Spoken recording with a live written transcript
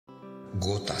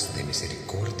Gotas de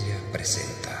Misericordia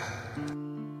presenta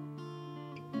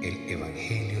el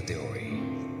Evangelio de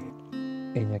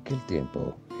hoy. En aquel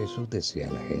tiempo Jesús decía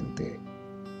a la gente: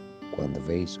 cuando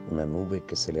veis una nube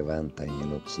que se levanta en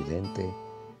el occidente,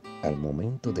 al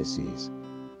momento decís,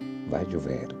 va a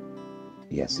llover,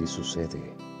 y así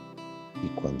sucede. Y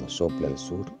cuando sopla el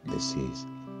sur, decís,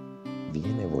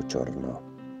 viene bochorno,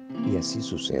 y así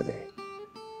sucede.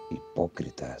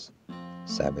 Hipócritas,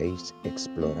 sabéis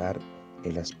explorar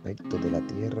el aspecto de la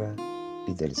tierra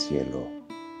y del cielo.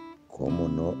 ¿Cómo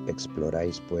no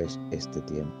exploráis pues este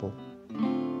tiempo?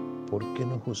 ¿Por qué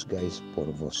no juzgáis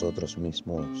por vosotros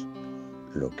mismos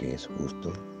lo que es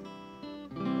justo?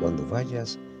 Cuando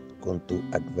vayas con tu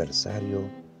adversario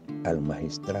al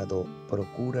magistrado,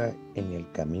 procura en el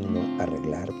camino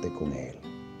arreglarte con él.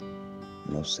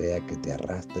 No sea que te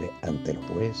arrastre ante el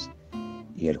juez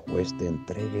y el juez te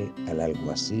entregue al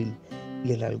alguacil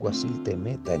y el alguacil te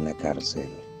meta en la cárcel.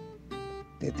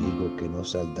 Te digo que no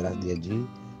saldrás de allí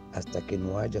hasta que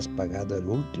no hayas pagado el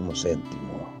último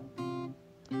céntimo.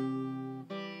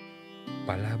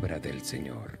 Palabra del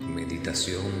Señor.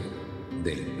 Meditación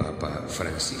del Papa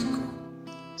Francisco.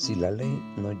 Si la ley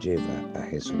no lleva a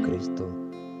Jesucristo,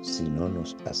 si no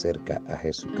nos acerca a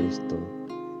Jesucristo,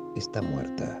 está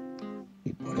muerta.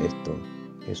 Y por esto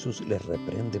Jesús les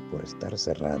reprende por estar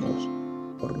cerrados,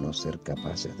 por no ser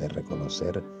capaces de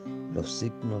reconocer los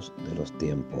signos de los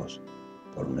tiempos,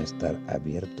 por no estar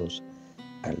abiertos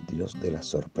al Dios de las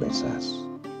sorpresas.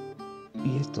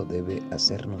 Y esto debe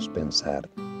hacernos pensar: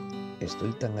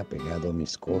 ¿estoy tan apegado a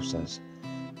mis cosas,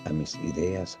 a mis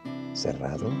ideas,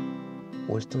 cerrado?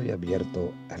 ¿O estoy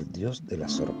abierto al Dios de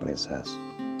las sorpresas?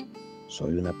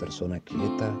 ¿Soy una persona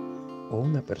quieta o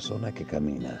una persona que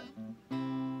camina?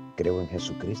 Creo en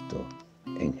Jesucristo,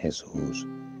 en Jesús,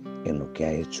 en lo que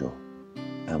ha hecho.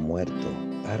 Ha muerto,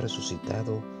 ha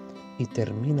resucitado y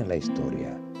termina la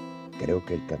historia. Creo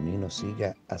que el camino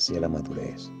siga hacia la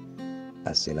madurez,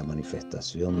 hacia la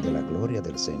manifestación de la gloria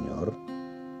del Señor.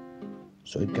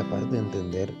 Soy capaz de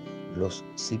entender los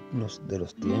signos de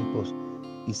los tiempos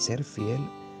y ser fiel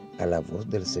a la voz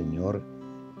del Señor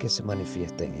que se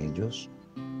manifiesta en ellos.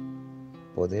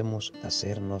 Podemos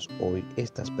hacernos hoy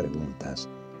estas preguntas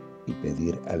y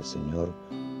pedir al Señor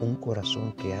un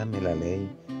corazón que ame la ley,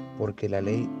 porque la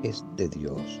ley es de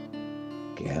Dios,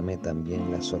 que ame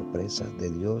también las sorpresas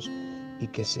de Dios y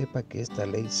que sepa que esta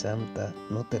ley santa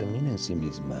no termina en sí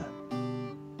misma.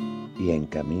 Y en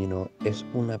camino es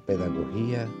una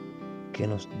pedagogía que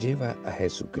nos lleva a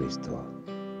Jesucristo,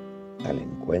 al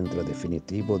encuentro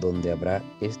definitivo donde habrá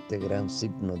este gran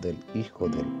signo del Hijo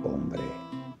del Hombre.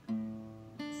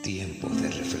 Tiempo de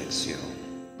reflexión.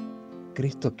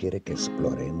 Cristo quiere que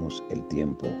exploremos el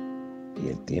tiempo, y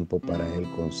el tiempo para Él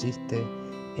consiste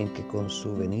en que con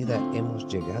su venida hemos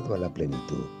llegado a la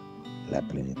plenitud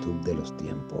de los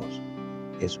tiempos.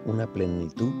 Es una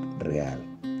plenitud real,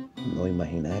 no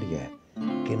imaginaria,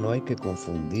 que no hay que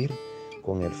confundir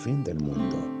con el fin del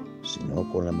mundo,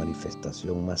 sino con la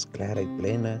manifestación más clara y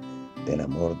plena del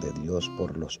amor de Dios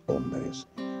por los hombres.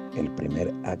 El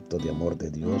primer acto de amor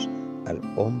de Dios al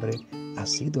hombre ha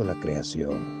sido la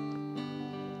creación.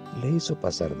 Le hizo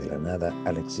pasar de la nada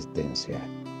a la existencia.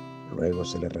 Luego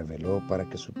se le reveló para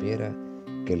que supiera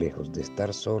que lejos de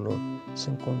estar solo,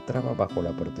 se encontraba bajo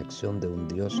la protección de un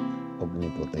Dios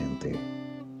omnipotente.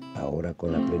 Ahora,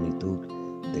 con la plenitud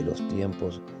de los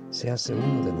tiempos, se hace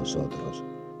uno de nosotros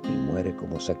y muere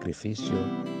como sacrificio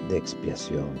de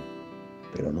expiación.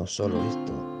 Pero no solo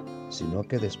esto, sino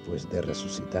que después de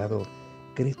resucitado,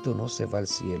 Cristo no se va al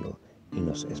cielo y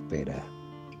nos espera.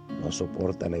 No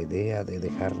soporta la idea de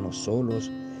dejarnos solos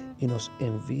y nos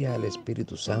envía al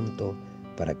Espíritu Santo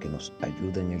para que nos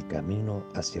ayude en el camino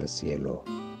hacia el cielo.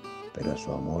 Pero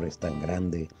su amor es tan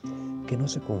grande que no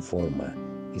se conforma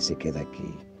y se queda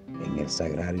aquí, en el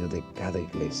sagrario de cada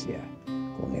iglesia,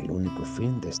 con el único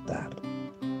fin de estar.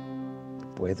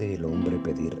 ¿Puede el hombre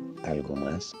pedir algo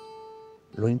más?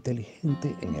 Lo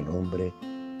inteligente en el hombre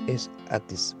es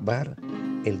atisbar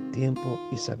el tiempo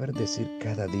y saber decir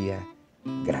cada día: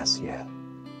 gracias,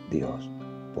 Dios,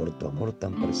 por tu amor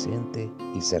tan presente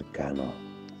y cercano.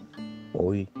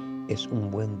 Hoy es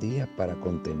un buen día para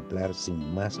contemplar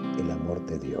sin más el amor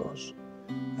de Dios.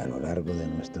 A lo largo de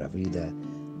nuestra vida,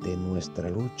 de nuestra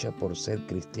lucha por ser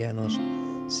cristianos,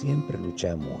 siempre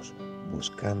luchamos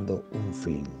buscando un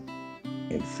fin.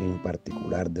 El fin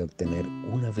particular de obtener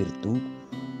una virtud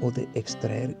o de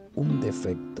extraer un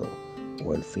defecto,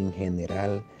 o el fin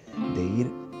general de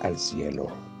ir al cielo.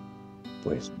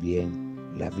 Pues bien,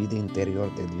 la vida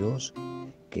interior de Dios,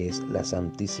 que es la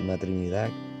Santísima Trinidad,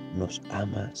 nos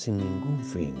ama sin ningún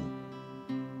fin.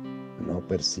 no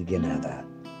persigue nada,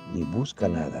 ni busca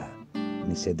nada,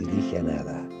 ni se dirige a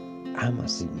nada, ama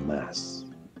sin más.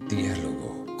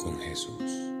 Diálogo con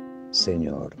Jesús.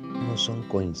 Señor, no son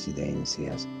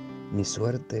coincidencias ni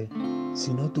suerte,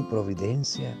 sino tu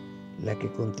providencia la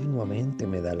que continuamente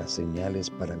me da las señales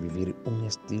para vivir un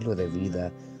estilo de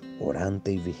vida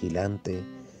orante y vigilante,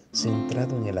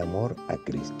 centrado en el amor a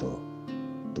Cristo.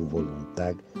 Tu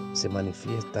voluntad se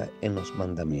manifiesta en los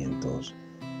mandamientos,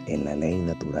 en la ley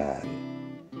natural,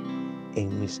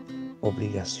 en mis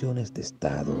obligaciones de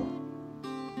Estado,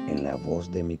 en la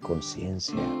voz de mi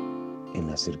conciencia, en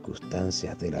las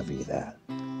circunstancias de la vida.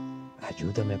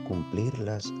 Ayúdame a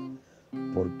cumplirlas,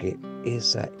 porque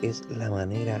esa es la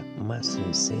manera más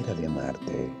sincera de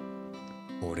amarte.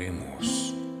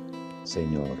 Oremos.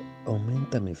 Señor,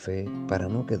 aumenta mi fe para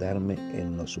no quedarme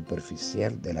en lo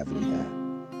superficial de la vida.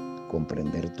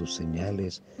 Comprender tus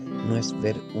señales no es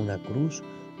ver una cruz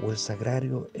o el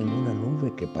sagrario en una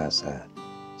nube que pasa,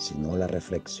 sino la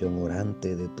reflexión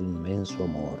orante de tu inmenso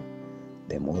amor,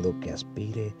 de modo que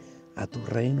aspire a tu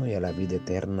reino y a la vida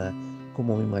eterna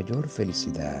como mi mayor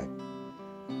felicidad.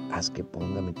 Haz que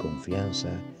ponga mi confianza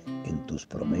en tus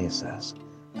promesas,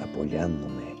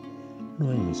 apoyándome,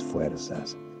 no en mis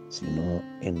fuerzas, sino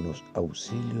en los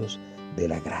auxilios de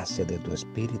la gracia de tu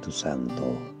Espíritu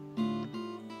Santo.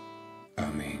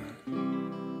 Amén.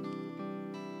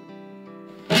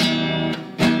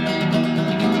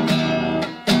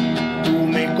 Tú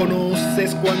me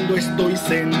conoces cuando estoy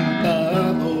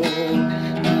sentado, tú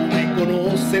me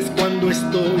conoces cuando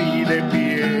estoy de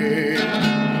pie,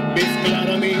 ves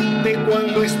claramente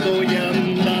cuando estoy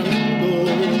andando,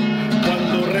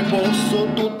 cuando reposo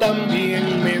tú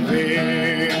también me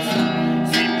ves.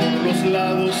 Si por los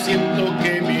lados siento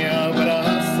que me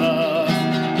abrazas,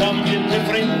 también de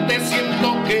frente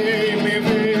siento que me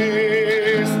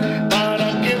ves.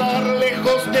 Para quedar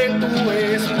lejos de tu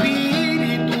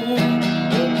espíritu,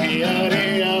 lo que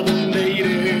haré, a dónde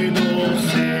iré, no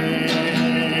sé.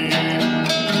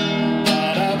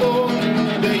 ¿Para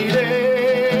dónde iré?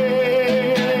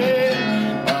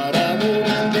 ¿Para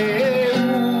dónde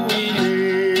huiré?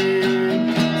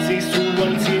 Si subo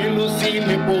al cielo, si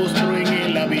me postro en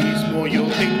el abismo, yo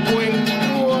te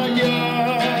encuentro allá.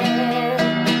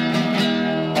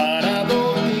 ¿Para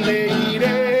dónde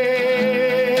iré?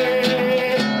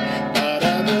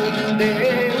 ¿Para dónde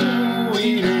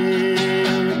huiré?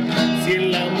 Si en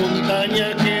la montaña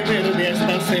que verde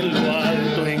estás en lo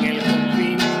alto, en el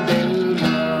confín del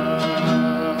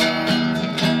mar.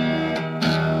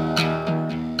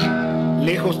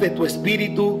 Lejos de tu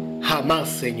espíritu, jamás,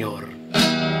 Señor.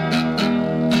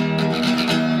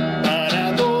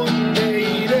 ¿Para dónde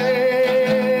iré?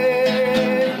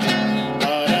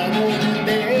 ¿Para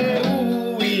dónde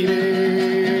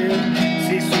huiré?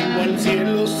 Si subo al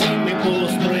cielo, si me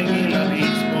postro en el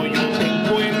abismo, yo te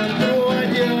encuentro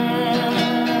allá.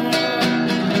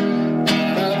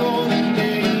 ¿Para dónde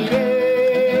iré?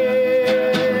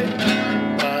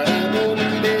 ¿Para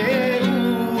dónde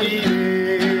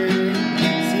huiré?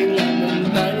 Si en la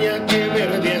montaña que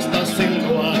verde estás en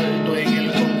lo alto, en el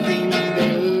confín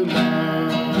del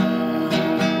mar.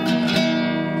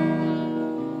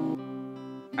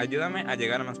 Ayúdame a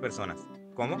llegar a más personas.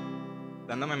 ¿Cómo?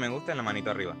 Dándome me gusta en la manito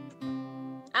arriba.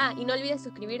 Ah, y no olvides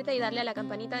suscribirte y darle a la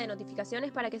campanita de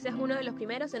notificaciones para que seas uno de los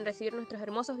primeros en recibir nuestros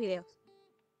hermosos videos.